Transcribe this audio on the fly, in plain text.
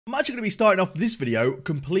I'm actually going to be starting off this video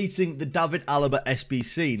completing the David Alaba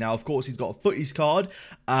SBC. Now, of course, he's got a footies card.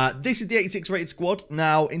 This is the 86 rated squad.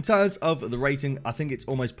 Now, in terms of the rating, I think it's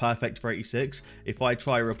almost perfect for 86. If I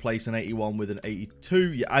try replace an 81 with an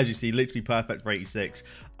 82, yeah, as you see, literally perfect for 86.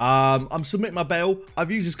 I'm submitting my bail. I've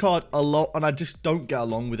used this card a lot, and I just don't get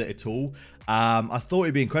along with it at all. I thought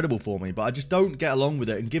it'd be incredible for me, but I just don't get along with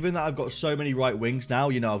it. And given that I've got so many right wings now,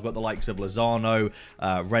 you know, I've got the likes of Lozano,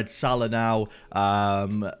 Red Salah now,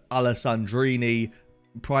 Alessandrini,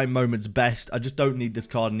 Prime Moments Best. I just don't need this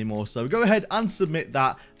card anymore. So go ahead and submit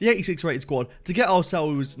that, the 86 rated squad, to get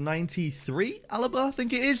ourselves 93 Alaba, I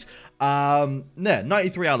think it is. Yeah,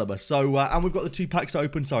 93 Alaba. So, and we've got the 2 packs to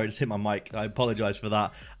open. Sorry, I just hit my mic. I apologize for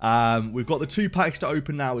that. We've got the 2 packs to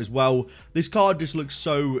open now as well. This card just looks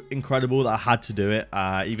so incredible that I had to do it.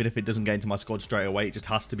 Even if it doesn't get into my squad straight away, it just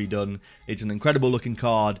has to be done. It's an incredible looking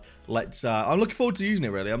card. I'm looking forward to using it,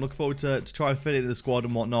 really. I'm looking forward to try and fit it in the squad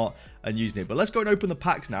and whatnot and using it. But let's go and open the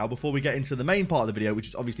packs now before we get into the main part of the video, which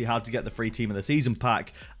is obviously how to get the free team of the season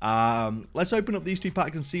pack. Let's open up these 2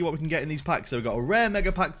 packs and see what we can get in these packs. So we've got a rare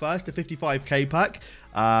mega pack first, a 55k pack.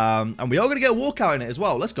 And we are going to get a walkout in it as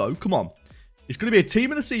well. Let's go. Come on. It's going to be a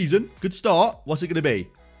team of the season. Good start. What's it going to be?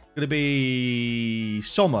 It's going to be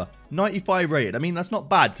Sommer, 95 rated. I mean, that's not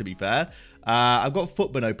bad, to be fair. I've got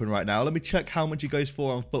Footbin open right now. Let me check how much it goes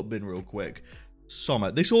for on Footbin real quick.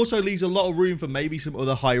 Sommer. This also leaves a lot of room for maybe some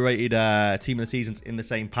other high-rated team of the seasons in the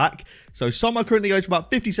same pack. So Sommer currently goes for about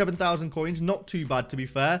 57,000 coins. Not too bad, to be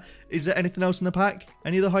fair. Is there anything else in the pack?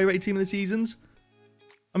 Any other high-rated team of the seasons?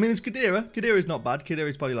 I mean, there's Khedira. Khedira is not bad. Khedira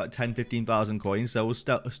is probably like 10, 15,000 coins. So we'll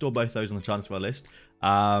store both those on the transfer list.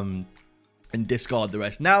 And discard the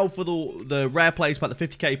rest. Now for the rare plays pack, the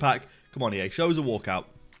 50k pack. Come on, EA. Show us a walkout.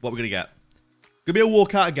 What are we going to get? Going to be a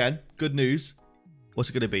walkout again. Good news. What's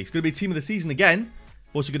it going to be? It's going to be team of the season again.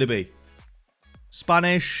 What's it going to be?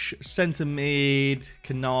 Spanish, centre mid,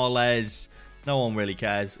 Canales. No one really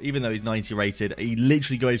cares. Even though he's 90 rated, he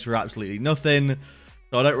literally goes for absolutely nothing.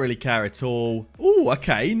 So I don't really care at all. Oh,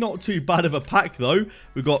 okay. Not too bad of a pack, though.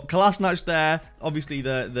 We've got Kolasinac there. Obviously,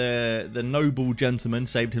 the noble gentleman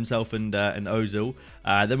saved himself and Ozil.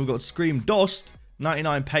 Then we've got Scream Dost,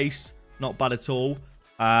 99 pace. Not bad at all.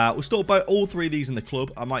 We'll store all 3 of these in the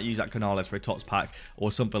club. I might use that Canales for a Tots pack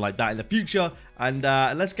or something like that in the future. And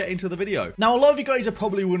let's get into the video. Now, a lot of you guys are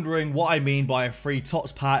probably wondering what I mean by a free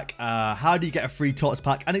Tots pack. How do you get a free Tots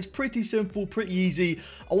pack? And it's pretty simple, pretty easy.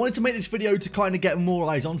 I wanted to make this video to kind of get more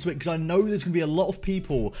eyes onto it because I know there's going to be a lot of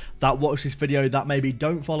people that watch this video that maybe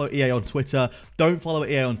don't follow EA on Twitter, don't follow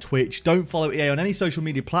EA on Twitch, don't follow EA on any social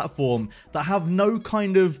media platform, that have no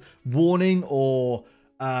kind of warning or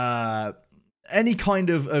any kind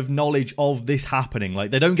of knowledge of this happening. Like,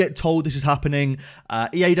 they don't get told this is happening.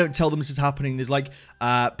 EA don't tell them this is happening. There's like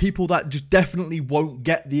people that just definitely won't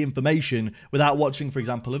get the information without watching, for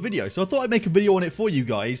example, a video. So I thought I'd make a video on it for you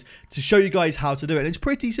guys to show you guys how to do it. And it's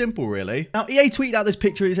pretty simple, really. Now, EA tweeted out this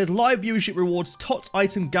picture. It says, live viewership rewards, Tots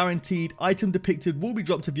item guaranteed. Item depicted will be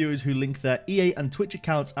dropped to viewers who link their EA and Twitch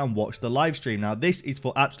accounts and watch the live stream. Now, this is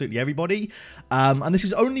for absolutely everybody. And this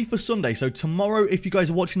is only for Sunday. So tomorrow, if you guys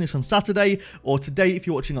are watching this on Saturday, or today if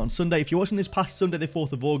you're watching it on Sunday. If you're watching this past Sunday, the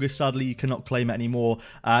 4th of August, sadly, you cannot claim it anymore.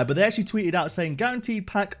 But they actually tweeted out saying, guaranteed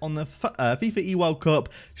pack on the FIFA E-World Cup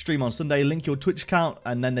stream on Sunday. Link your Twitch account.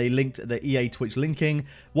 And then they linked the EA Twitch linking.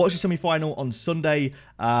 Watch the semi-final on Sunday.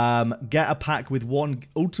 Get a pack with one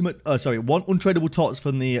untradeable Tots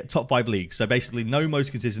from the top 5 leagues. So basically, no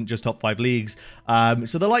most consistent, just top 5 leagues.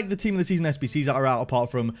 So they're like the team of the season SBCs that are out,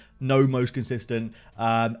 apart from no most consistent.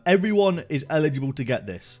 Everyone is eligible to get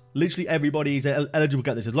this. Literally everybody is eligible to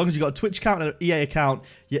get this. As long as you've got a Twitch account and an EA account,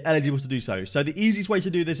 you're eligible to do so. So the easiest way to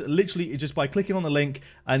do this literally is just by clicking on the link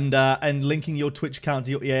and linking your Twitch account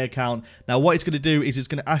to your EA account. Now, what it's going to do is it's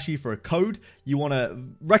going to ask you for a code. You want to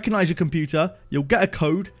recognize your computer. You'll get a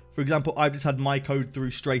code. For example, I've just had my code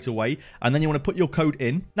through straight away, and then you want to put your code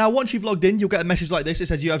in. Now, once you've logged in, you'll get a message like this. It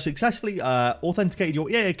says you have successfully authenticated your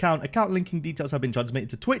EA account. Account linking details have been transmitted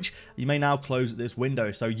to Twitch. You may now close this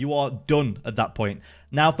window. So you are done at that point.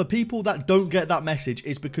 Now, for people that don't get that message,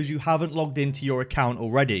 it's because you haven't logged into your account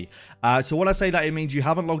already. So when I say that, it means you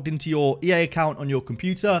haven't logged into your EA account on your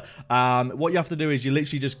computer. What you have to do is you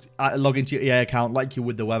literally just log into your EA account like you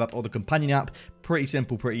would the web app or the companion app. Pretty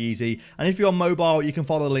simple, pretty easy. And if you're on mobile, you can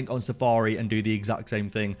follow the link on Safari and do the exact same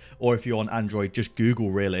thing. Or if you're on Android, just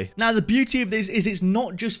Google, really. Now, the beauty of this is it's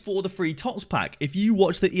not just for the free Tots pack. If you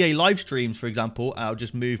watch the EA live streams, for example, I'll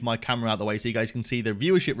just move my camera out of the way so you guys can see the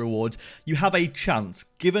viewership rewards. You have a chance,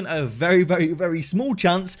 given a very, very, very small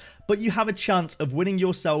chance, but you have a chance of winning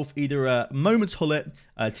yourself either a Moments Hullet,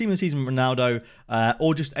 Team of the Season Ronaldo,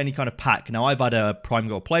 or just any kind of pack. Now, I've had a Prime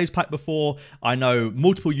Goal Players pack before. I know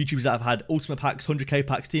multiple YouTubers that have had Ultimate packs, 100k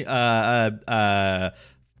packs,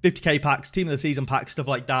 50k packs, Team of the Season packs, stuff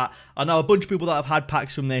like that. I know a bunch of people that have had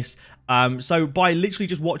packs from this. So by literally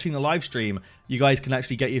just watching the live stream, you guys can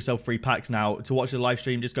actually get yourself free packs now. To watch the live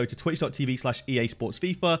stream, just go to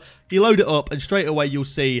twitch.tv/EASportsFIFA. You load it up, and straight away you'll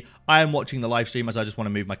see I am watching the live stream. As I just want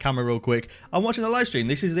to move my camera real quick, I'm watching the live stream.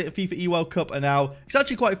 This is the FIFA E-World Cup, and now it's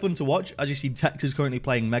actually quite fun to watch. As you see, Tex is currently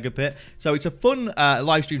playing Mega Pit, so it's a fun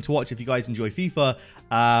live stream to watch if you guys enjoy FIFA.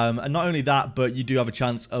 And not only that, but you do have a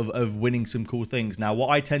chance of winning some cool things. Now, what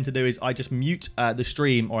I tend to do is I just mute the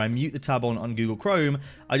stream, or I mute the tab on Google Chrome.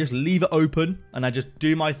 I just leave it open, and I just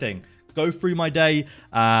do my thing. Go through my day,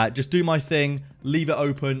 just do my thing, leave it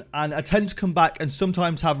open, and I tend to come back and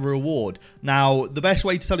sometimes have a reward. Now, the best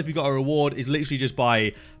way to tell if you got a reward is literally just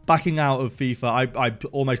by backing out of FIFA. I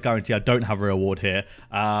almost guarantee I don't have a reward here.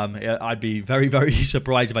 I'd be very, very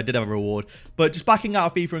surprised if I did have a reward. But just backing out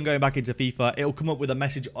of FIFA and going back into FIFA, it'll come up with a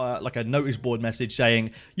message, like a notice board message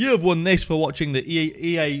saying, you have won this for watching the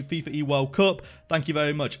EA FIFA E-World Cup. Thank you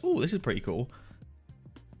very much. Oh, this is pretty cool.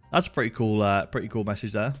 That's a pretty cool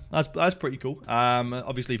message there. That's pretty cool.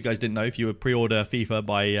 Obviously, if you guys didn't know, if you would pre-order FIFA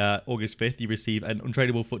by August 5th, you receive an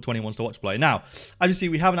untradeable FUT 21 to watch play. Now, as you see,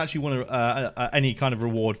 we haven't actually won any kind of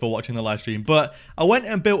reward for watching the live stream, but I went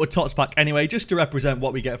and built a Tots pack anyway, just to represent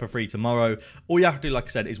what we get for free tomorrow. All you have to do, like I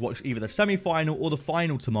said, is watch either the semi-final or the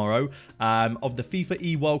final tomorrow of the FIFA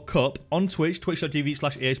E-World Cup on Twitch,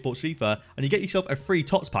 twitch.tv/EASportsFIFA, and you get yourself a free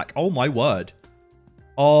Tots pack. Oh my word.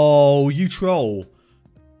 Oh, you troll.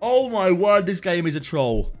 Oh my word, this game is a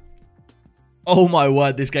troll. Oh my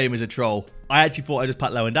word, this game is a troll. I actually thought I just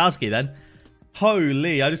packed Lewandowski then.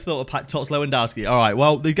 Holy, I just thought I packed Tots Lewandowski. Alright,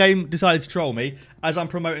 well, the game decided to troll me. As I'm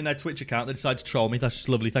promoting their Twitch account, they decided to troll me. That's just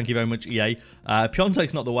lovely. Thank you very much, EA.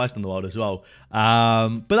 Piontek's not the worst in the world as well.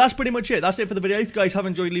 But that's pretty much it. That's it for the video. If you guys have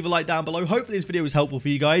enjoyed, leave a like down below. Hopefully this video was helpful for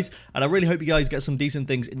you guys. And I really hope you guys get some decent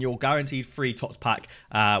things in your guaranteed free Tots pack,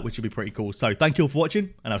 which would be pretty cool. So thank you all for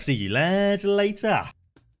watching, and I'll see you later.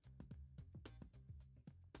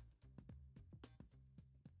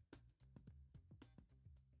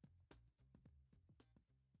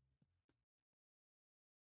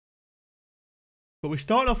 But we're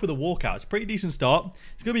starting off with a walkout. It's a pretty decent start.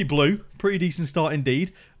 It's going to be blue. Pretty decent start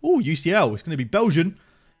indeed. Oh, UCL. It's going to be Belgian.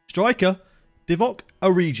 Striker. Divock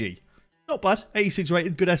Origi. Not bad. 86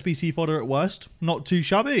 rated. Good SBC fodder at worst. Not too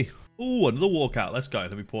shabby. Oh, another walkout. Let's go.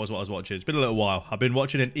 Let me pause what I was watching. It's been a little while. I've been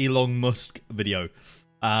watching an Elon Musk video.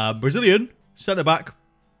 Brazilian. Centre-back.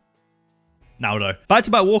 Now though.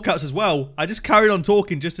 Back-to-back walkouts as well. I just carried on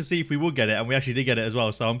talking just to see if we would get it. And we actually did get it as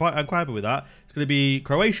well. So I'm quite happy with that. It's going to be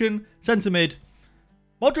Croatian. Centre-mid.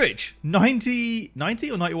 Modric, 90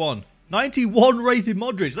 or 91? 91 rated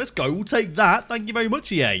Modric. Let's go. We'll take that. Thank you very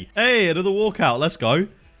much, EA. Hey, another walkout. Let's go.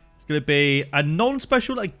 It's going to be a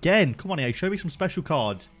non-special again. Come on, EA. Show me some special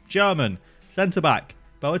cards. German. Centre-back.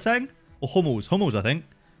 Boateng or Hummels? Hummels, I think.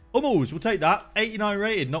 Hummels. We'll take that. 89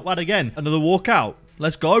 rated. Not bad again. Another walkout.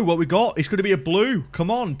 Let's go. What we got? It's going to be a blue.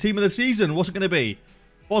 Come on. Team of the season. What's it going to be?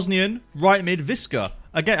 Bosnian. Right mid. Visca.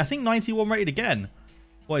 Again, I think 91 rated again.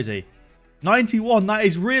 What is he? 91, that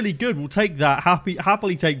is really good. We'll take that.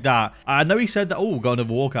 Happily take that. I know he said that. Oh, we've got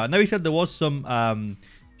another walkout. I know he said there was some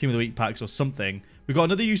Team of the Week packs or something. We've got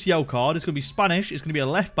another UCL card. It's going to be Spanish. It's going to be a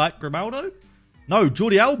left back. Grimaldo? No,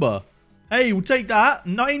 Jordi Alba. Hey, we'll take that.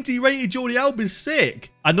 90 rated Jordi Alba is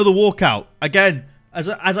sick. Another walkout. Again, as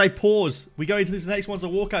I pause, we go into this next one's a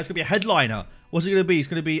walkout. It's going to be a headliner. What's it going to be? It's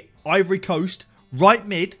going to be Ivory Coast. Right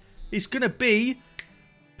mid. It's going to be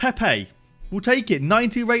Pepe. We'll take it.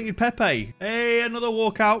 90 rated Pepe. Hey, another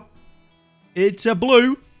walkout. It's a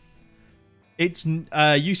blue. It's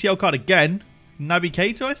UCL card again. Naby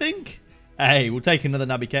Keita, I think. Hey, we'll take another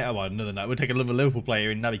Naby Keita. Well, we'll take another Liverpool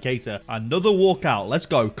player in Naby Keita. Another walkout. Let's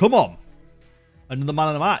go. Come on. Another man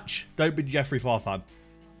of the match. Don't be Jeffrey Farfan.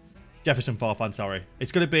 Jefferson Farfan, sorry.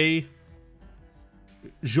 It's going to be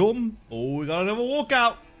Jum. Oh, we got another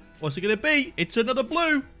walkout. What's it going to be? It's another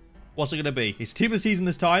blue. What's it going to be? It's team of the season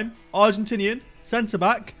this time. Argentinian.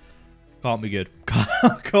 Centre-back. Can't be good.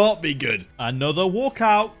 Can't be good. Another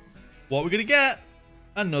walkout. What are we going to get?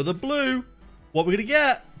 Another blue. What are we going to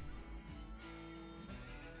get?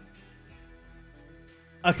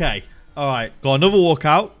 Okay. All right. Got another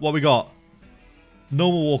walkout. What we got?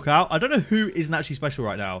 Normal walkout. I don't know who isn't actually special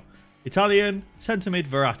right now. Italian. Centre-mid.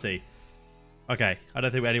 Verratti. Okay. I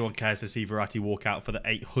don't think anyone cares to see Verratti walk out for the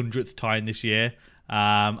 800th time this year.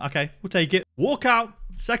 Okay, we'll take it. Walkout.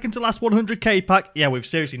 Second to last 100k pack. Yeah, we've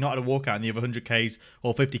seriously not had a walkout in the other 100ks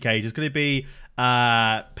or 50ks. It's going to be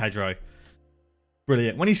Pedro.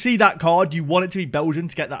 Brilliant. When you see that card, you want it to be Belgian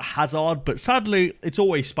to get that Hazard, but sadly, it's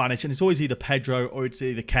always Spanish, and it's always either Pedro or it's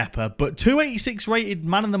either Kepa. But 286 rated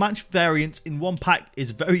man of the match variants in one pack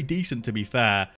is very decent, to be fair.